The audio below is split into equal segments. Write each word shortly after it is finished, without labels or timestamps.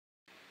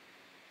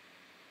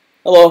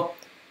Hello.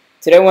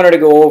 Today I wanted to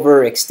go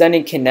over Extend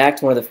and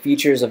Connect, one of the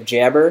features of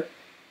Jabber.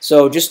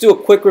 So just do a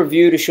quick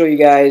review to show you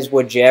guys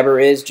what Jabber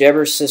is.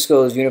 Jabber is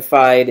Cisco's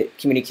unified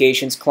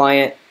communications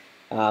client.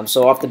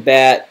 So off the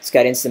bat, it's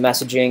got instant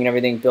messaging and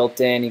everything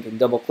built in. You can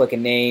double click a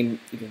name,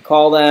 you can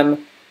call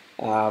them.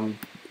 In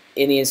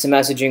the instant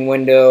messaging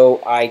window,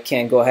 I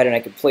can go ahead and I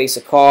can place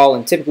a call,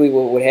 and typically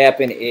what would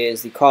happen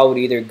is the call would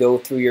either go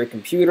through your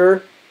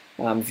computer.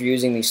 If you're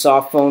using the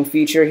soft phone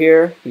feature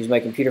here, use my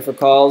computer for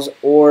calls,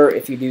 or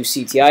if you do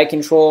CTI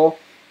control,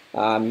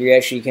 you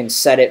actually can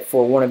set it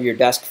for one of your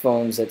desk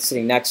phones that's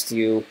sitting next to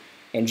you,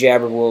 and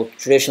Jabber will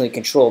traditionally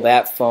control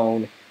that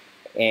phone,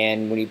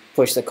 and when you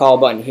push the call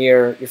button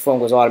here, your phone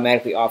goes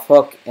automatically off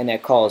hook and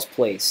that call is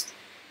placed.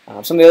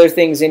 Some of the other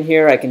things in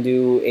here, I can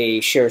do a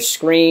share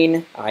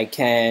screen, I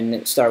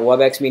can start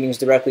WebEx meetings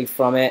directly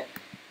from it.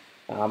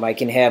 I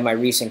can have my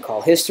recent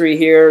call history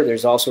here.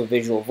 There's also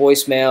visual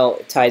voicemail.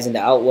 It ties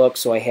into Outlook,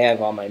 so I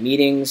have all my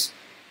meetings.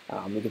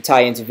 We can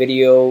tie into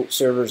video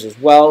servers as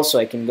well, so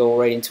I can go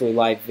right into a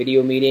live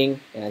video meeting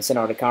and send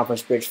out a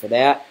conference bridge for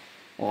that.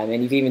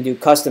 And you can even do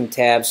custom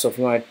tabs, so if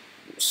you want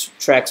to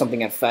track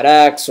something at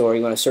FedEx or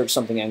you want to search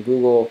something on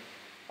Google,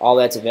 all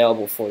that's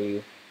available for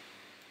you.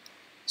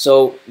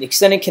 So the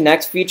Extend and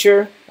Connect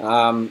feature,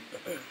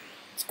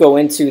 let's go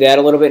into that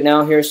a little bit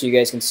now here so you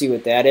guys can see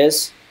what that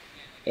is.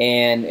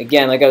 And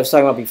again, like I was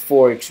talking about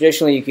before,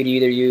 traditionally you could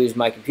either use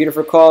my computer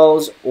for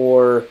calls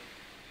or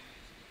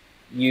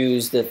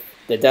use the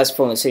desk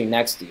phone that's sitting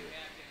next to you.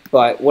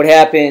 But what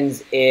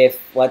happens if,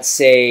 let's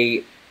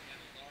say,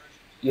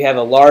 you have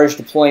a large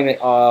deployment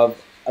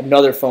of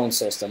another phone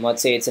system?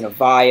 Let's say it's an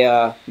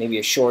Avaya, maybe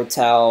a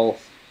ShoreTel,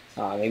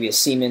 maybe a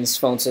Siemens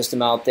phone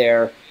system out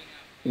there.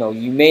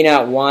 You may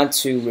not want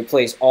to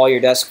replace all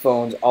your desk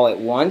phones all at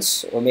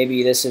once, or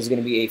maybe this is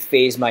going to be a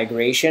phased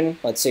migration.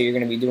 Let's say you're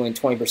going to be doing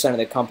 20% of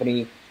the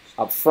company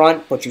up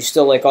front, but you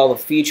still like all the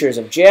features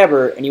of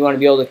Jabber, and you want to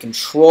be able to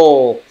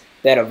control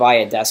that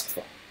Avaya desk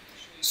phone.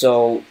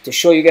 So to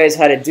show you guys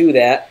how to do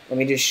that, let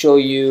me just show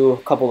you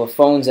a couple of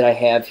phones that I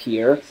have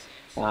here.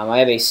 I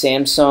have a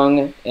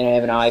Samsung and I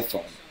have an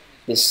iPhone.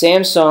 The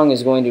Samsung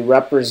is going to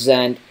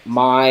represent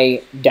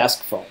my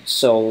desk phone.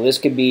 So this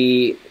could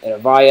be an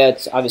Avaya.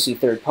 It's obviously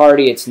third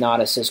party. It's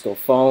not a Cisco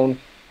phone.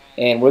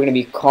 And we're going to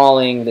be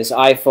calling this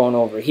iPhone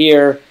over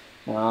here.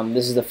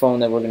 This is the phone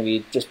that we're going to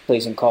be just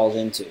placing calls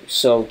into.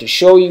 So to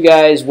show you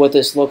guys what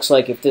this looks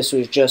like if this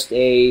was just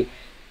a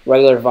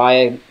regular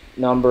Avaya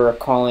number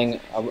calling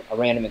a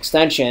random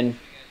extension,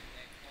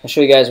 I'll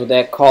show you guys what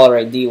that caller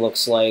ID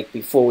looks like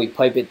before we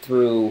pipe it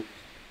through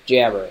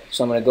Jabber.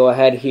 So I'm going to go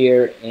ahead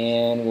here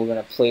and we're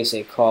going to place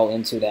a call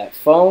into that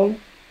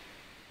phone.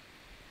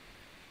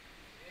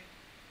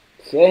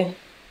 Okay.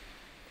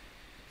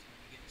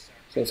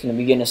 So it's going to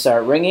begin to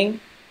start ringing.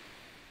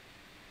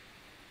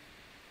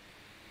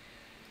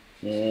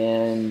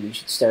 And you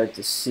should start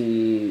to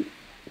see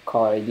the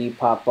caller ID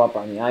pop up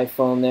on the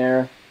iPhone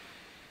there.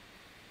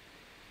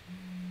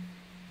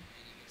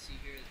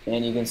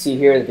 And you can see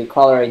here that the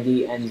caller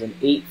ID ends in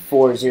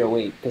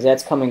 8408 because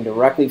that's coming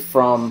directly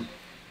from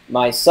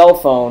my cell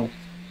phone,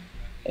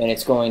 and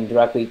it's going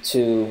directly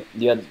to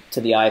the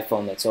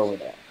iPhone that's over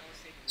there.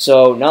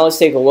 So now let's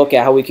take a look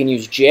at how we can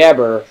use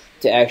Jabber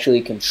to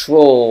actually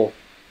control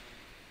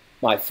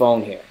my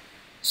phone here.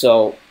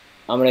 So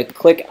I'm going to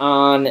click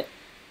on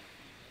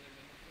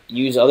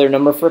use other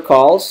number for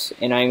calls,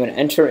 and I'm going to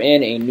enter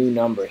in a new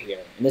number here.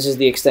 And this is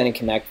the Extend and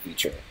Connect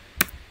feature.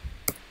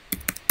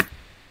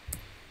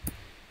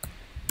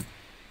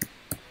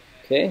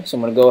 Okay, so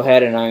I'm going to go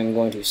ahead and I'm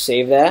going to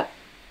save that.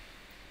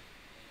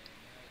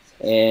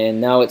 And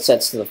now it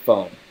sets to the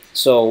phone.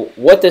 So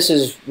what this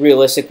is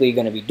realistically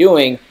going to be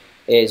doing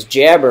is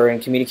Jabber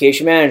and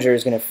Communication Manager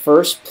is going to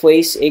first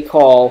place a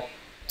call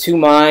to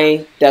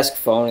my desk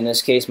phone, in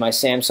this case my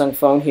Samsung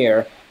phone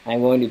here.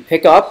 I'm going to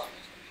pick up,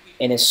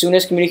 and as soon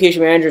as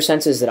Communication Manager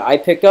senses that I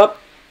pick up,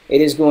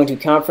 it is going to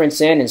conference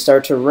in and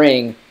start to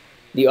ring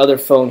the other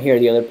phone here,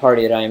 the other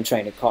party that I am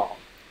trying to call.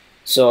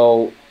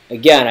 So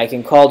again, I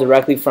can call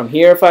directly from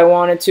here if I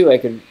wanted to. I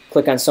could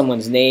click on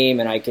someone's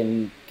name and I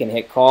can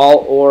hit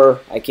call,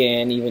 or I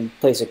can even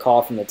place a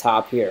call from the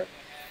top here.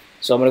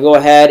 So I'm going to go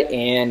ahead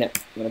and I'm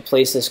going to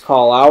place this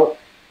call out.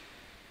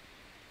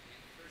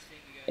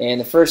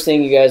 And the first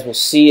thing you guys will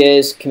see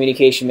is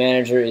Communication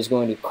Manager is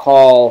going to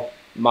call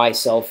my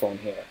cell phone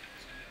here.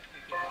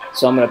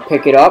 So I'm going to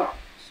pick it up.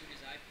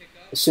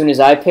 As soon as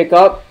I pick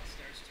up,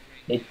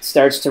 it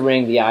starts to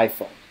ring the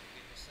iPhone.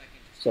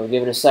 So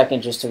give it a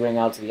second just to ring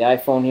out to the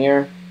iPhone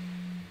here.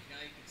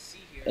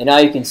 And now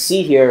you can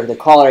see here the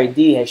caller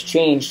ID has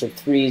changed to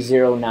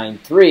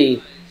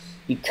 3093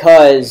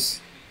 because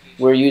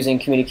we're using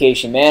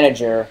Communication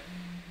Manager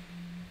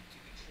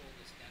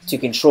to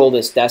control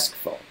this desk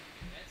phone.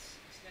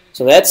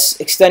 So that's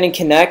Extend and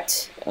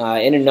Connect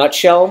in a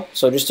nutshell.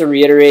 So just to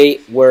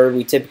reiterate where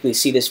we typically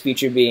see this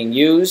feature being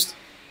used,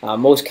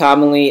 most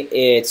commonly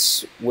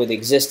it's with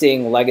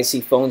existing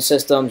legacy phone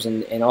systems,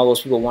 and all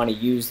those people want to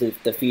use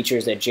the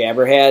features that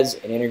Jabber has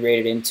and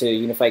integrate it into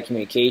unified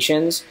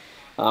communications.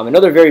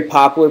 Another very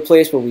popular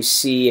place where we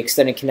see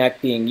Extended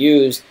Connect being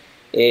used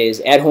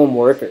is at-home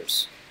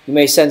workers. You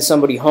may send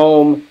somebody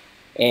home,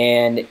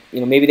 and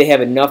maybe they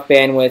have enough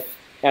bandwidth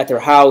at their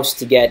house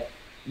to get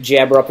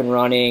Jabber up and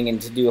running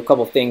and to do a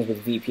couple things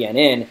with VPN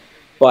in,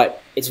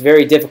 but it's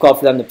very difficult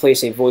for them to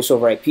place a voice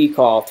over IP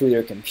call through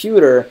their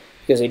computer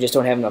because they just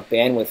don't have enough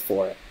bandwidth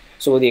for it.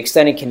 So with the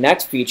Extended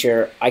Connect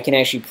feature, I can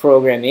actually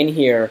program in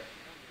here,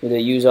 where they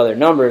use other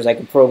numbers, I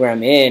can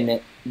program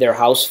in their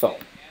house phone.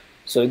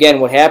 So again,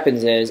 what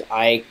happens is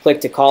I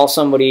click to call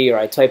somebody, or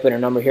I type in a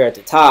number here at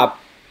the top,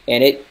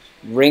 and it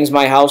rings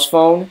my house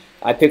phone.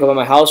 I pick up on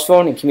my house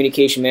phone, and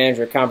Communication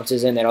Manager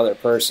conferences in that other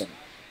person.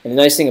 And the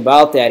nice thing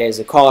about that is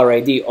the caller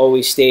ID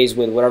always stays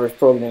with whatever's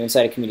programmed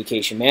inside of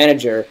Communication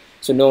Manager,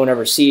 so no one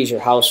ever sees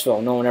your house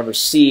phone, no one ever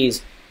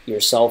sees your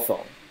cell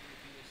phone.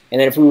 And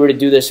then if we were to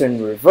do this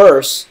in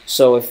reverse,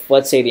 so if,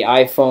 let's say, the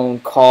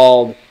iPhone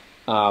called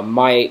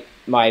my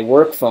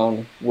work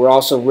phone, we're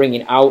also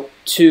ringing out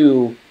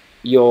to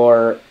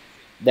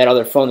that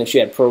other phone that you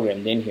had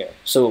programmed in here.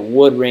 So it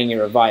would ring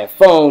your Avaya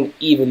phone,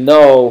 even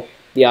though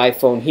the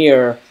iPhone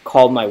here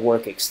called my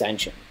work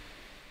extension.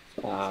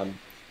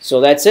 So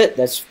that's it.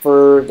 That's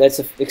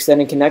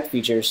Extended Connect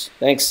features.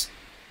 Thanks.